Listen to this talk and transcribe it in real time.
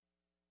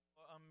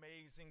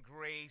amazing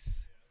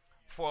grace,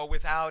 for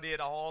without it,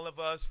 all of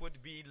us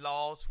would be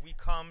lost. We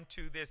come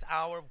to this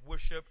hour of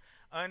worship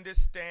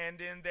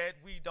understanding that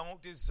we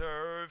don't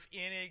deserve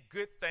any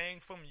good thing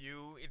from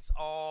you. It's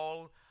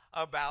all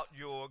about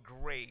your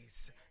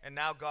grace. And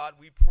now, God,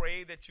 we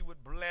pray that you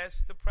would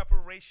bless the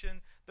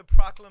preparation, the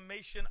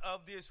proclamation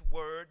of this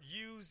word.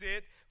 Use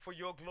it for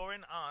your glory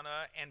and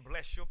honor, and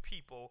bless your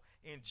people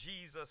in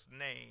Jesus'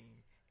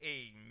 name.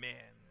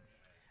 Amen.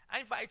 I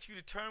invite you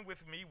to turn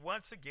with me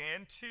once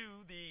again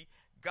to the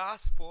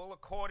Gospel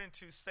according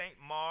to St.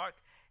 Mark,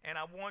 and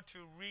I want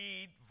to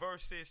read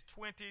verses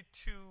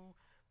 22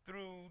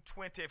 through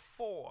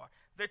 24.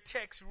 The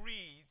text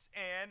reads,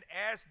 "And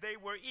as they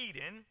were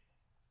eating,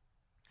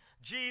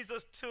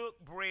 Jesus took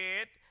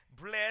bread,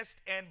 blessed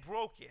and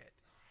broke it,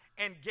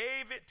 and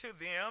gave it to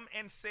them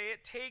and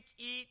said, 'Take,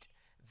 eat,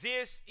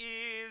 this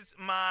is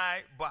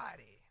my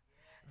body.'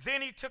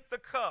 Then he took the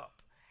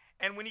cup,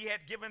 and when he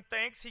had given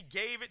thanks, he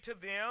gave it to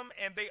them,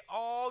 and they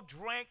all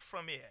drank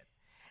from it.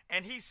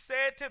 And he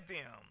said to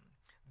them,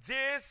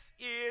 'This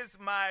is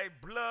my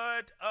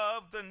blood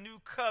of the new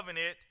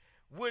covenant,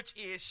 which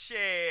is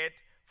shed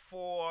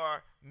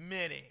for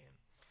many.'"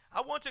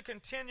 I want to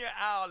continue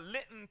our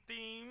Lenten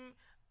theme,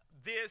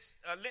 this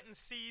Lenten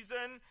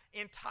season,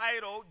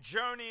 entitled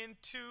Journeying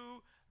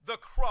to the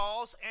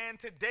Cross. And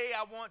today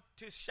I want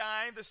to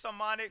shine the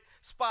sermonic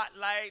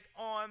spotlight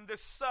on the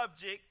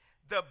subject,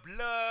 the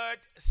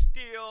blood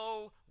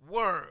still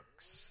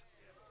works.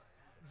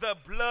 The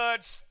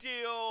blood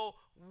still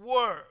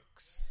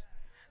works.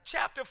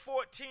 Chapter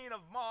 14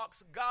 of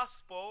Mark's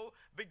Gospel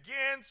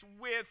begins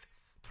with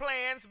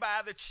plans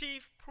by the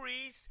chief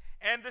priests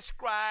and the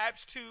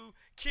scribes to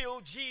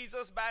kill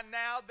Jesus. By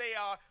now they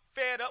are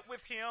fed up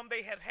with him.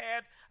 They have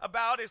had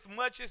about as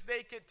much as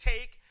they could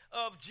take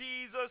of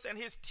Jesus and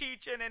his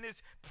teaching and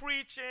his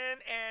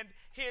preaching and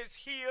his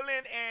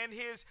healing and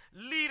his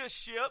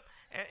leadership.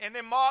 And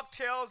then Mark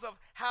tells of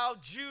how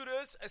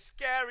Judas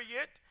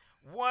Iscariot,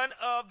 one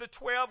of the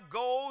 12,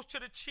 goes to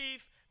the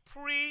chief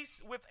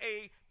priests with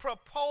a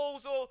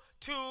proposal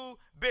to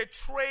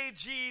betray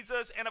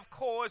Jesus. And of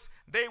course,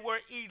 they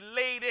were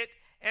elated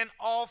and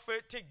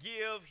offered to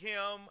give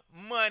him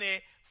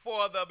money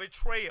for the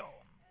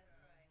betrayal.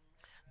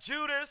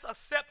 Judas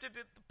accepted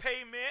the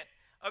payment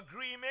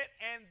agreement,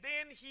 and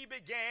then he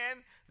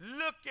began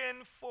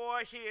looking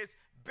for his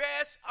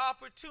best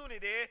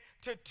opportunity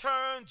to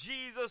turn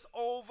Jesus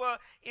over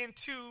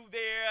into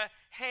their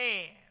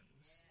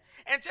hands.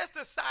 And just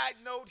a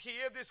side note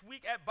here, this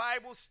week at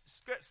Bible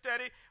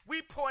study,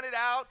 we pointed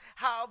out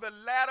how the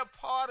latter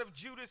part of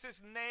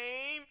Judas's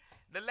name,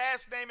 the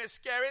last name is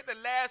Iscariot, the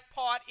last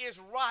part is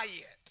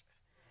riot.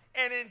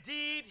 And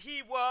indeed,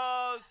 he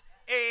was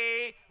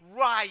a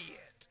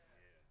riot.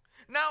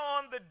 Now,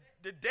 on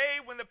the day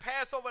when the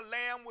Passover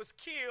lamb was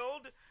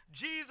killed,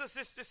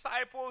 Jesus'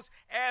 disciples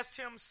asked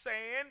him,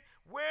 saying,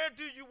 "Where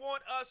do you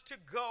want us to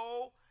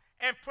go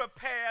and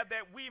prepare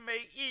that we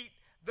may eat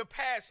the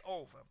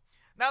Passover?"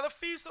 Now, the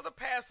Feast of the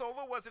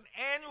Passover was an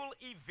annual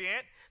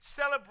event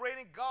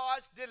celebrating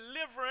God's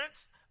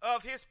deliverance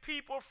of his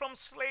people from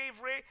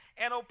slavery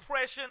and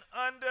oppression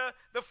under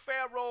the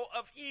Pharaoh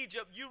of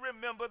Egypt. You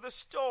remember the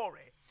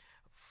story.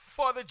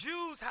 For the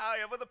Jews,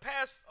 however, the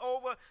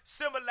Passover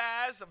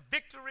symbolized a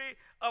victory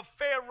of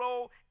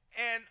Pharaoh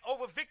and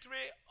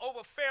victory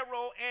over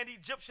Pharaoh and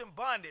Egyptian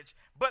bondage.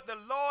 But the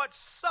Lord's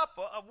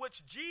Supper, of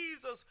which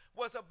Jesus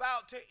was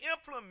about to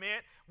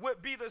implement,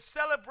 would be the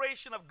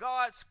celebration of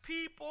God's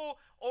people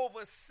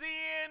over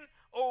sin,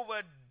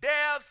 over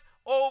death,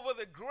 over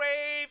the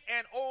grave,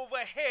 and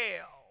over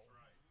hell.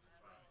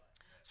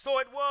 So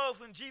it was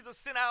when Jesus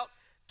sent out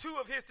 2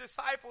 of his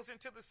disciples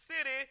into the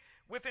city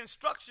with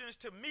instructions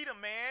to meet a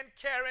man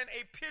carrying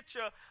a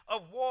pitcher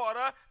of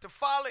water, to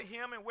follow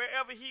him, and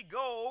wherever he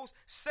goes,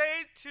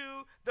 say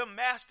to the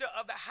master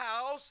of the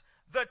house,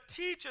 "The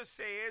teacher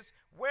says,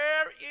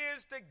 'Where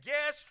is the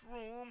guest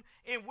room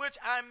in which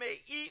I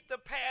may eat the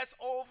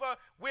Passover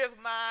with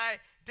my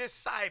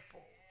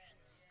disciples?'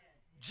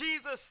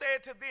 Jesus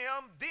said to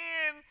them,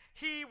 'Then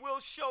he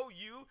will show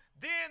you.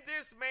 Then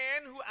this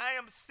man who I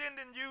am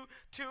sending you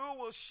to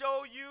will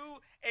show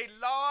you a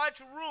large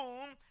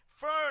room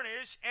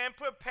furnished and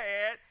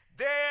prepared.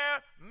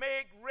 There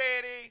make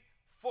ready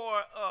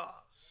for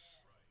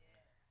us.'"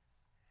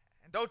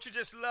 And don't you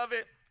just love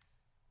it?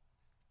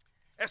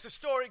 As the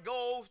story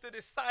goes, the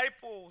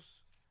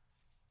disciples,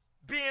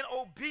 being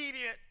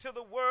obedient to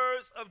the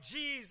words of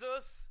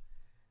Jesus,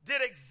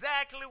 did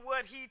exactly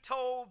what he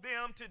told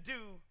them to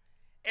do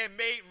and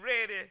made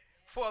ready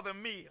for the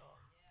meal.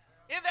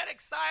 Isn't that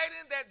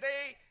exciting that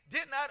they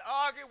did not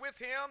argue with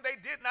him? They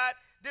did not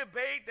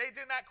debate. They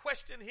did not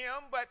question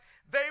him, but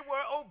they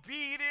were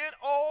obedient.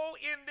 Oh,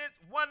 isn't it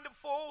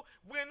wonderful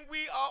when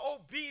we are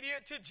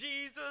obedient to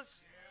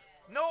Jesus?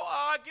 No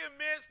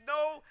arguments,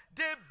 no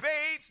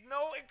debates,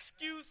 no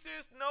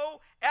excuses,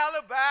 no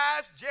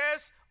alibis,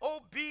 just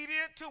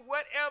obedient to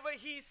whatever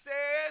he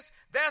says.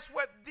 That's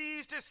what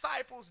these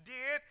disciples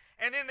did.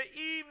 And in the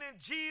evening,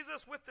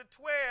 Jesus with the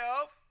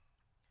 12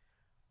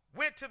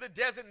 went to the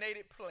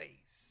designated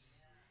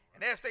place.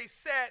 And as they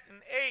sat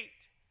and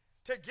ate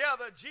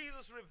together,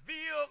 Jesus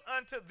revealed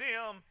unto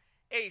them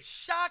a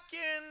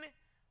shocking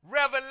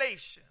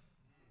revelation.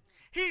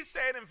 He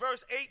said in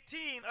verse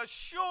 18,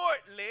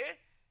 assuredly,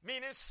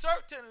 meaning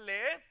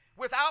certainly,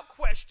 without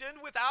question,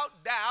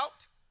 without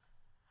doubt,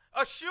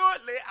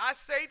 assuredly, I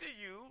say to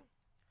you,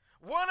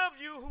 one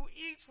of you who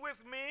eats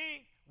with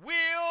me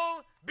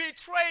will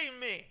betray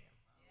me.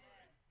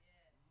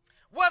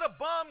 What a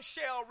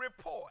bombshell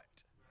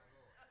report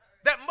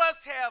that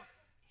must have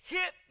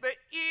hit the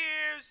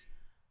ears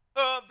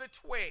of the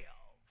 12.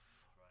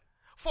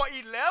 For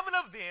 11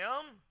 of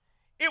them,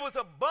 it was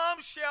a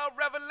bombshell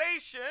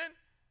revelation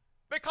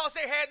because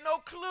they had no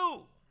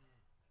clue.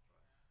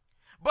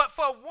 But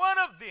for one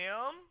of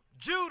them,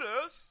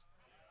 Judas,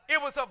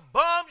 it was a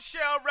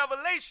bombshell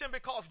revelation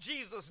because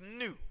Jesus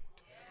knew.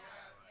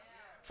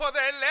 For the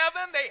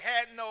 11, they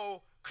had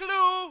no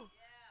clue.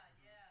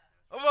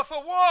 But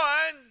for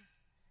one,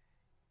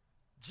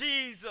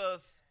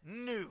 Jesus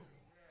knew.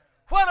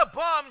 What a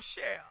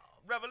bombshell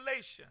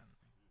revelation.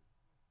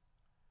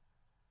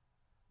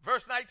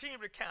 Verse 19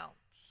 recounts,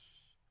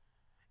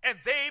 and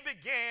they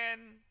began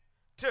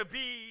to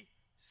be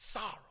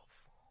sorrowful,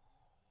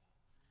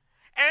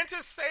 and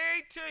to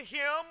say to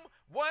him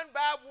one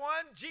by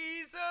one,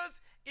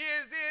 Jesus,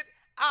 is it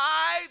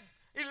I?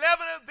 11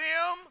 of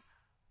them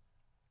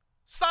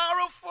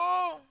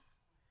sorrowful,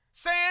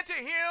 saying to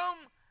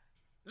him,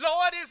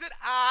 Lord, is it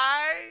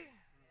I?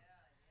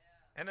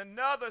 And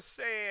another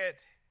said,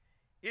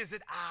 is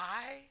it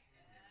I?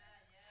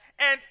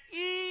 And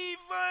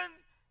even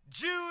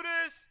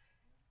Judas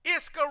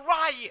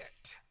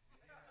Iscariot,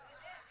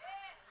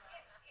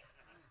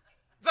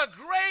 the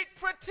great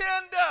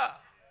pretender,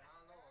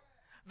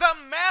 the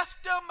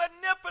master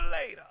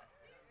manipulator,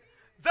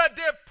 the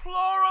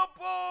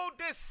deplorable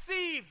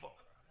deceiver,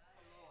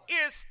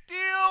 is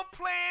still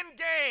playing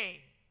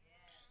games,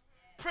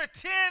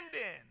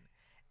 pretending,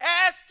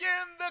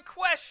 asking the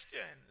question,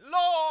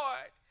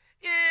 Lord,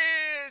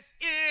 is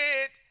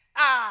it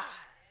I?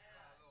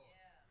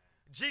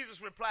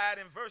 Jesus replied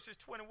in verses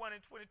 21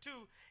 and 22,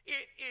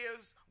 it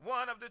is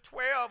one of the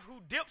 12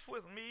 who dips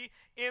with me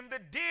in the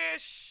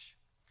dish.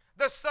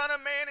 The Son of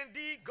Man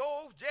indeed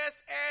goes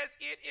just as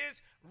it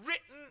is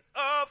written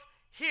of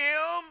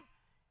him.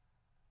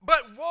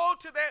 But woe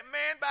to that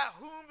man by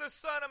whom the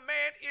Son of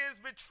Man is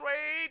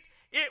betrayed.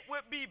 It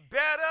would be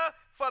better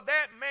for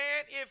that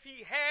man if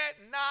he had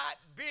not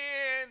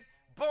been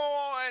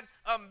born.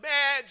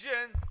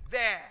 Imagine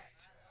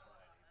that.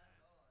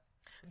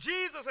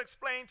 Jesus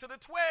explained to the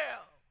 12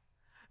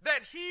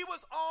 that he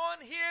was on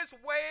his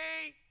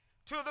way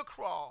to the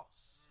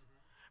cross.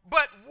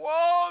 But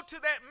woe to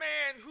that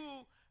man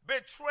who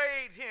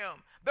betrayed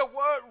him. The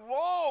word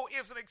woe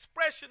is an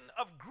expression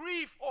of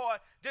grief or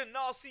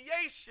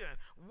denunciation.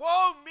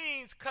 Woe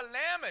means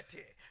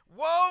calamity.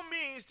 Woe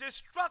means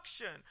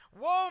destruction.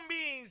 Woe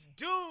means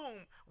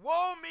doom.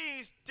 Woe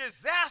means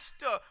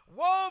disaster.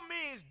 Woe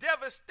means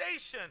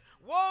devastation.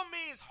 Woe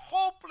means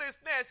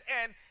hopelessness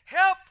and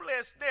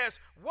helplessness.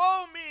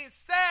 Woe means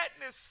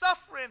sadness,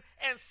 suffering,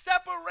 and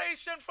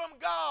separation from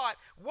God.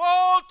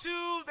 Woe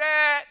to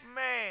that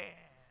man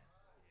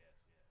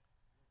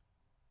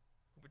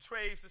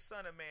betrays the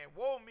Son of Man.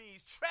 Woe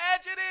means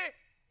tragedy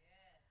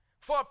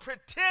for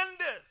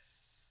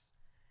pretenders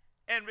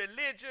and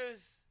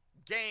religious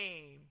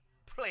game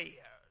players.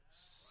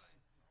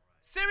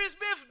 Serious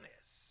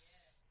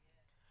business.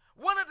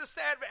 One of the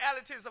sad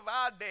realities of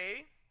our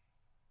day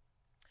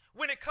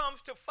when it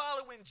comes to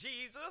following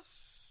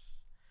Jesus,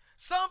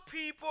 some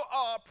people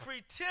are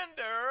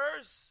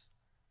pretenders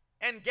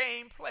and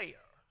game players.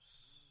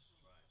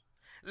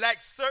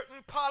 Like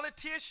certain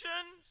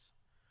politicians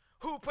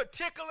who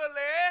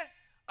particularly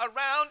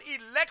around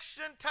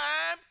election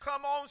time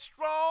come on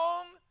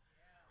strong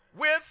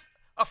with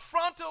a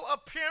frontal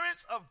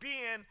appearance of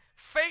being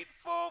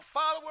faithful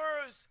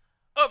followers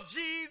of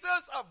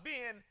Jesus, of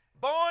being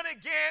born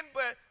again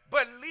but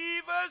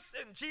believers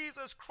in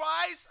Jesus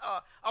Christ,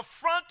 a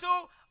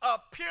frontal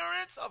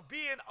appearance of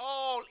being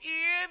all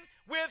in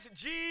with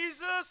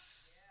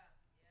Jesus.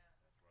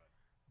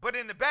 But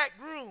in the back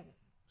rooms,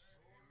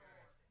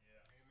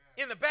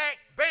 in the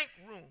bank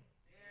room,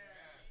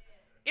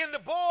 in the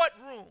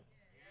boardroom,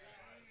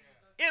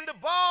 in the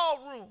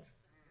ballroom,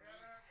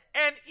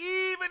 and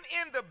even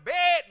in the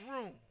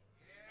bedroom,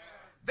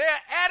 their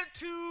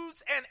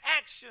attitudes and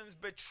actions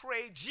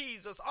betray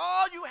Jesus.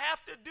 All you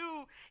have to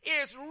do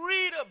is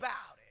read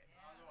about it.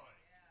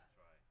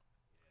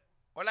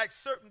 Or like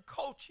certain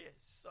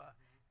coaches,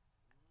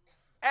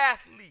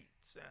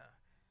 athletes,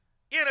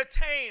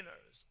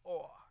 entertainers,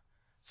 or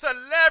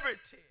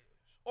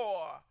celebrities,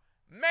 or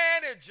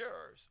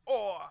managers,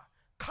 or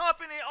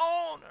company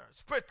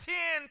owners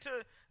pretend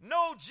to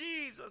know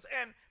Jesus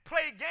and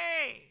play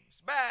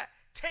games by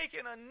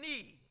taking a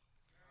knee,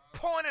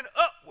 pointing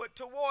upward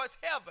towards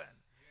heaven,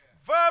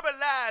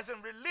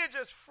 verbalizing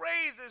religious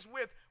phrases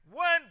with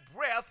one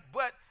breath,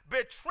 but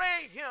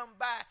betray him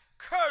by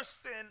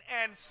cursing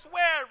and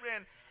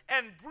swearing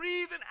and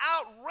breathing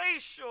out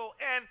racial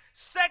and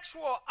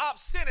sexual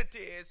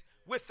obscenities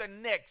with the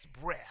next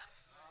breath.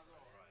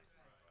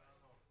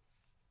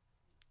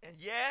 And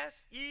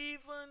yes,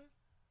 even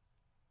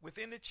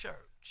within the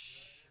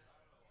church,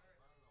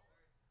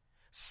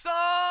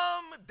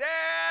 some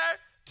dare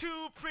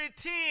to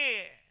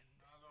pretend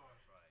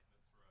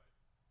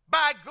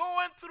by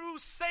going through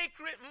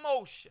sacred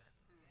motions,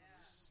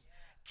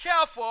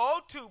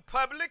 careful to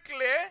publicly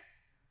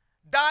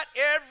dot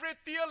every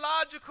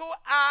theological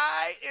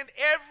I and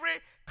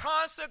every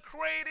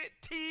consecrated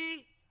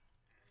T,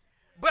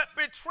 but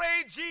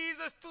betray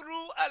Jesus through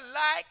a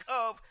lack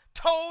of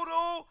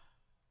total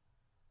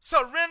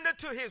surrender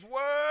to his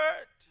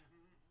word,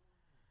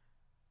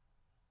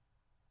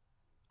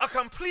 a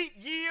complete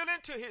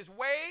yielding to his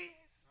ways,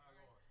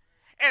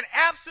 an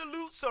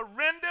absolute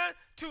surrender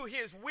to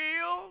his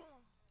will,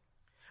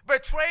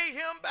 betray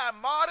him by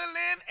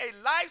modeling a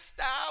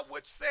lifestyle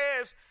which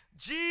says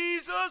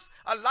Jesus,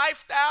 a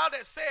lifestyle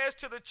that says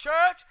to the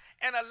church,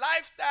 and a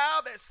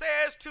lifestyle that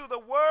says to the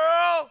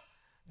world,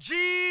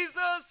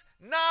 Jesus,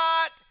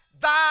 not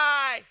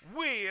thy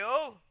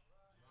will,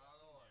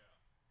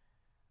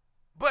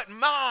 but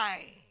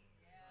mine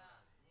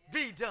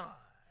be done.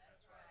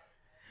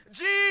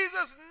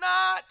 Jesus,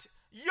 not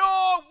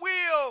your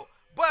will,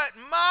 but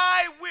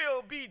my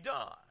will be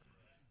done.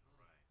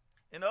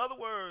 In other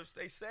words,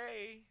 they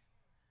say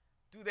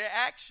through their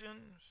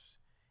actions,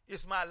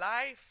 it's my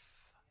life,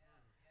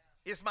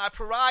 it's my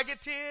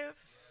prerogative,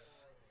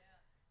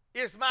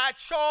 it's my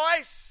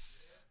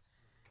choice,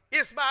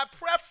 it's my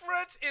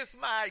preference, it's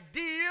my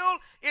deal,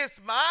 it's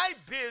my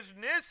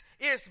business,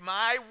 it's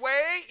my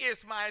way,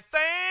 it's my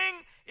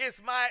thing, it's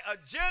my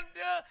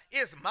agenda,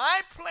 it's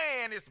my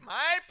plan, it's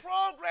my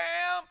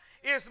program,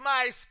 it's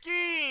my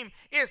scheme,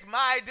 it's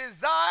my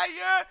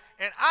desire,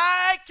 and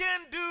I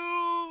can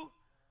do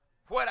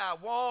what I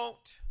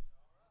want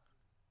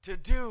to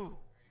do.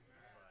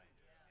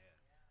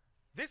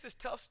 This is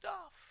tough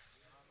stuff.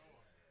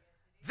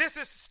 This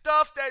is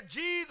stuff that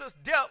Jesus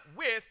dealt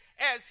with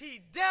as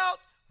he dealt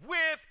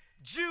with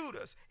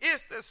Judas.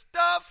 It's the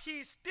stuff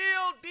he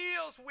still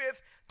deals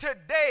with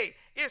today.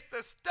 It's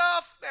the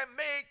stuff that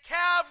made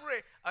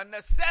Calvary a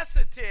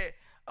necessity,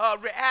 a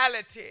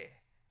reality,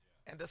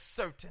 and a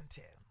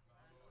certainty.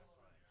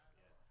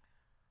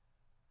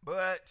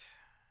 But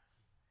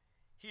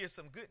here's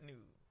some good news.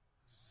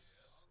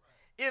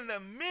 In the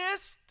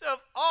midst of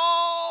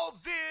all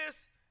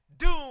this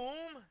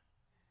doom,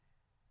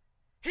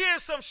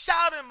 here's some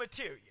shouting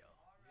material.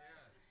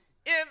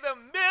 In the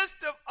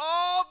midst of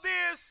all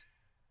this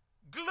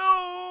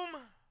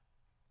gloom,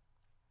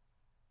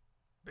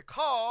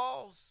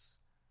 because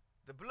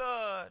the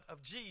blood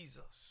of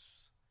Jesus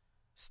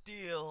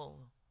still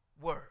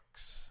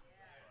works.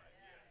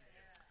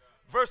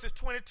 Verses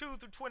 22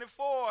 through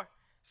 24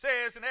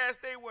 says, and as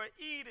they were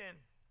eating,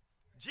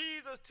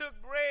 Jesus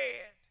took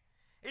bread.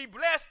 He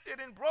blessed it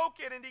and broke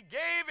it, and he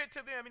gave it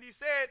to them. And he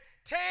said,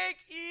 take,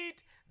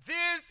 eat,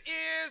 this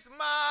is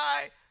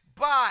my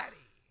body.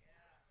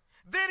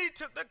 Then he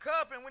took the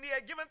cup, and when he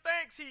had given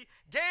thanks, he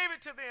gave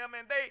it to them,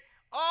 and they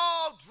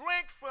all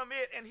drank from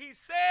it. And he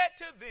said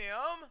to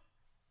them,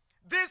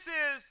 this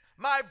is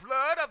my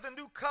blood of the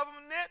new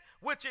covenant,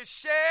 which is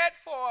shed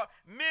for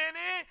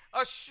many.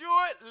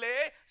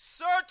 Assuredly,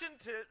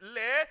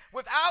 certainly,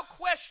 without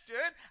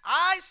question,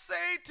 I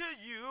say to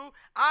you,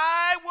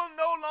 I will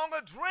no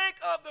longer drink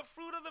of the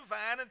fruit of the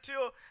vine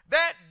until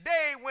that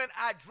day when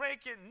I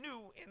drink it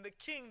new in the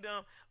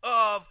kingdom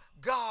of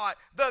God.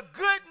 The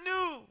good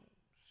news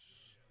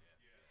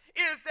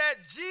is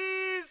that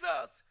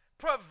Jesus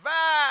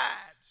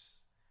provides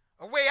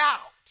a way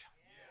out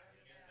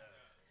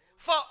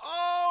for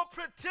all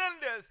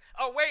pretenders,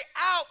 a way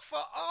out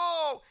for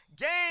all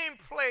game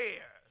players,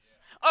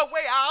 a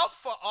way out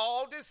for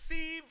all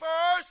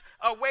deceivers,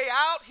 a way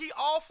out he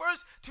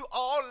offers to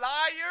all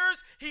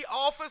liars, he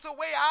offers a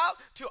way out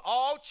to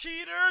all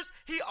cheaters,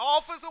 he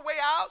offers a way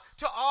out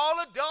to all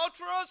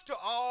adulterers, to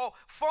all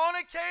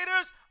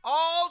fornicators,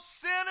 all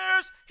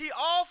sinners, he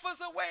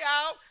offers a way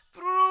out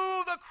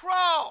through the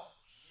cross.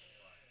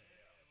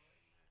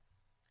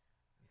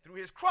 Through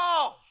his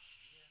cross,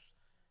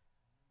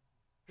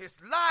 his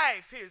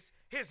life,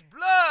 his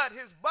blood,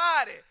 his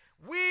body,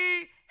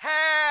 we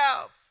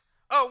have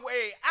a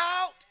way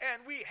out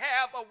and we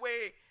have a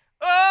way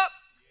up,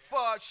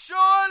 for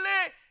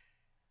surely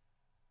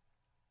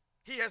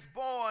he has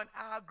borne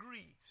our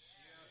griefs,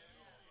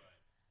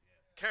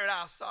 carried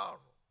our sorrows.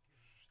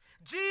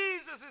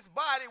 Jesus'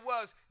 body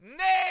was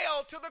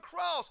nailed to the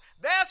cross.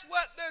 That's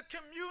what the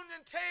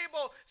communion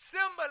table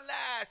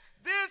symbolized.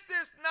 This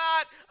is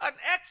not an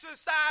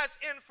exercise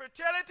in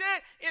fertility.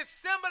 It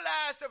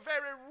symbolized a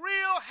very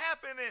real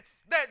happening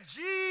that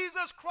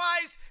Jesus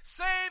Christ,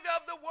 Savior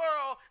of the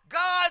world,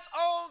 God's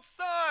own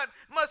Son,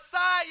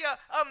 Messiah,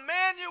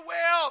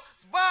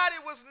 Emmanuel's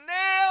body was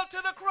nailed to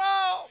the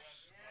cross.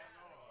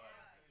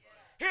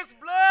 His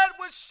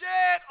blood was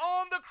shed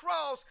on the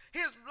cross.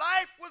 His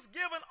life was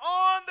given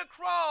on the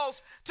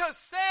cross to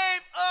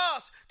save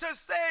us, to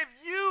save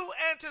you,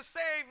 and to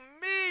save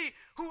me,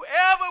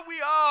 whoever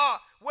we are,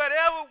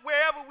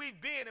 wherever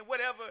we've been and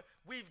whatever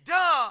we've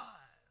done.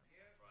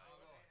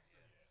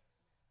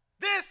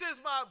 This is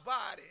my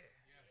body.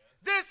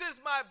 This is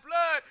my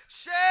blood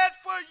shed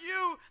for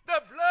you.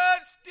 The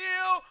blood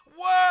still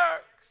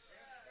works.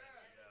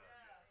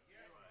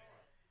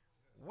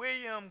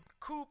 William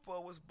Cooper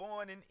was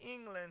born in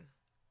England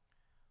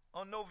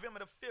on November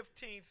the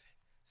 15th,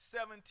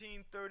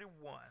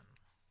 1731.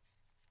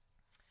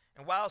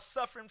 And while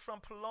suffering from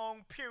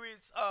prolonged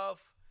periods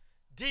of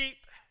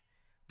deep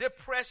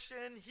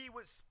depression, he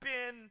would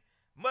spend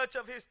much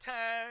of his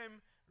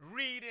time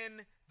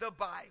reading the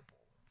Bible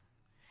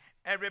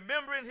and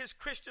remembering his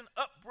Christian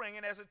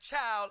upbringing as a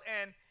child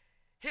and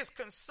his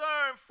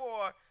concern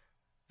for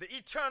the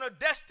eternal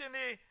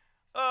destiny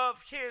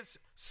of his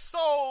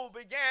soul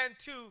began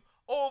to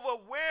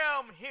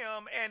overwhelm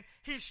him, and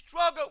he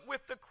struggled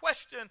with the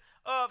question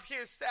of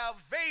his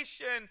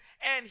salvation,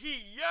 and he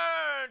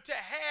yearned to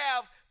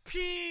have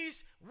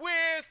peace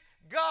with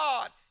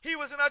God. He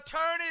was an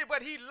attorney,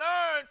 but he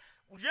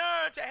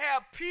yearned to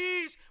have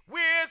peace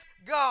with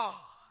God.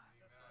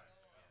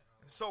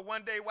 And so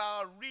one day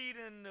while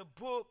reading the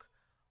book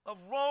of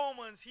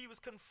Romans, he was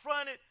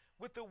confronted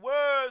with the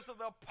words of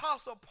the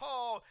Apostle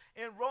Paul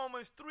in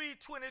Romans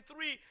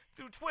 3:23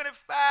 through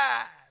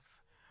 25,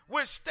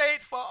 which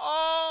state, "For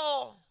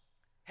all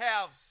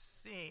have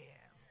sinned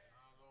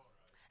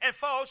and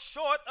fall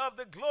short of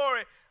the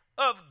glory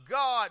of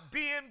God,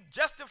 being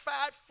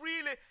justified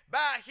freely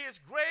by his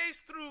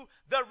grace through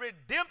the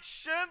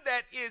redemption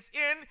that is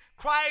in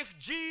Christ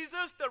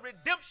Jesus, the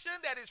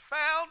redemption that is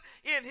found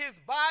in his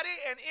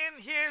body and in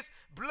his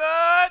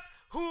blood,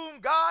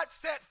 whom God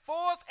set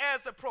forth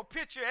as a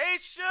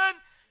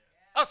propitiation,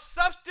 a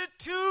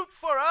substitute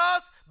for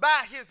us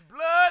by his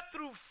blood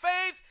through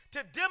faith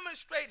to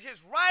demonstrate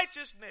his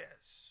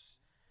righteousness,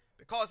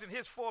 because in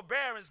his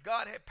forbearance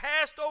God had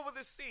passed over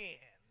the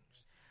sins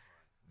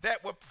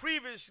that were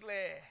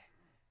previously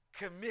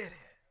committed."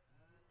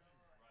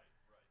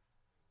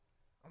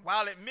 And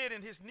while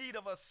admitting his need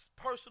of a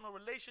personal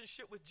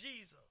relationship with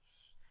Jesus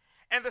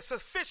and the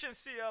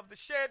sufficiency of the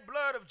shed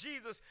blood of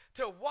Jesus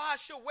to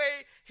wash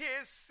away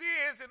his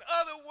sins, in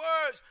other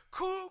words,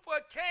 Cooper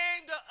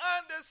came to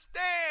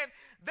understand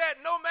that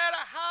no matter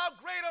how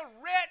great a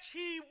wretch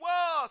he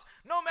was,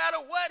 no matter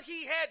what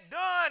he had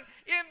done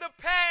in the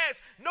past,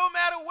 no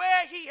matter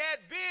where he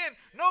had been,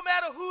 no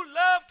matter who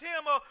loved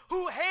him or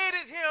who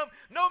hated him,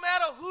 no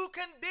matter who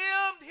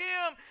condemned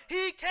him,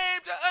 he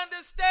came to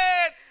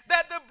understand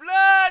that the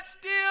blood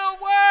still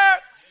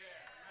works.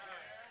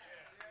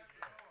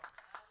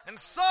 And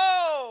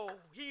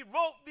so he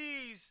wrote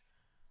these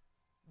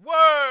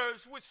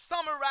words which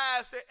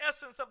summarize the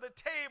essence of the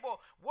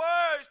table,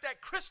 words that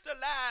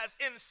crystallize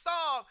in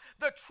song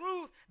the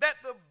truth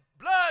that the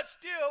blood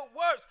still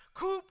works.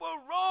 Cooper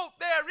wrote,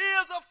 "There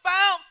is a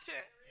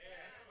fountain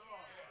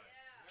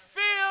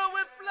filled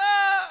with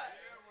blood,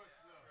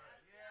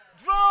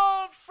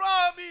 drawn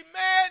from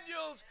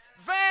Emmanuel's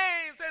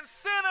veins, and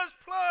sinners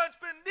plunged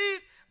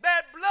beneath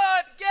that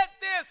blood,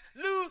 get this,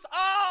 lose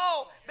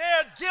all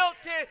their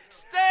guilty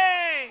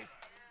stains.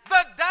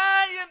 The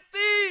dying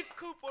thief,"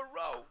 Cooper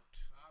wrote,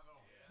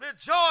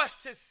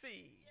 "rejoiced to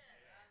see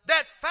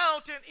that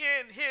fountain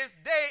in his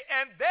day,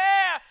 and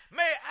there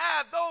may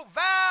I, though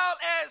vile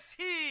as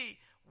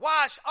he,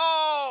 wash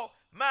all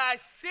my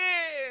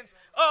sins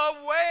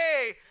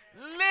away."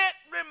 Lent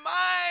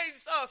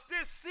reminds us,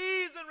 this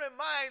season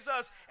reminds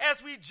us,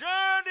 as we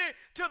journey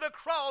to the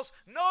cross,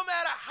 no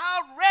matter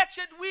how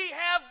wretched we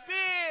have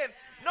been,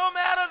 no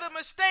matter the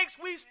mistakes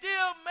we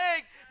still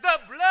make, the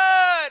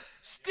blood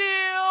still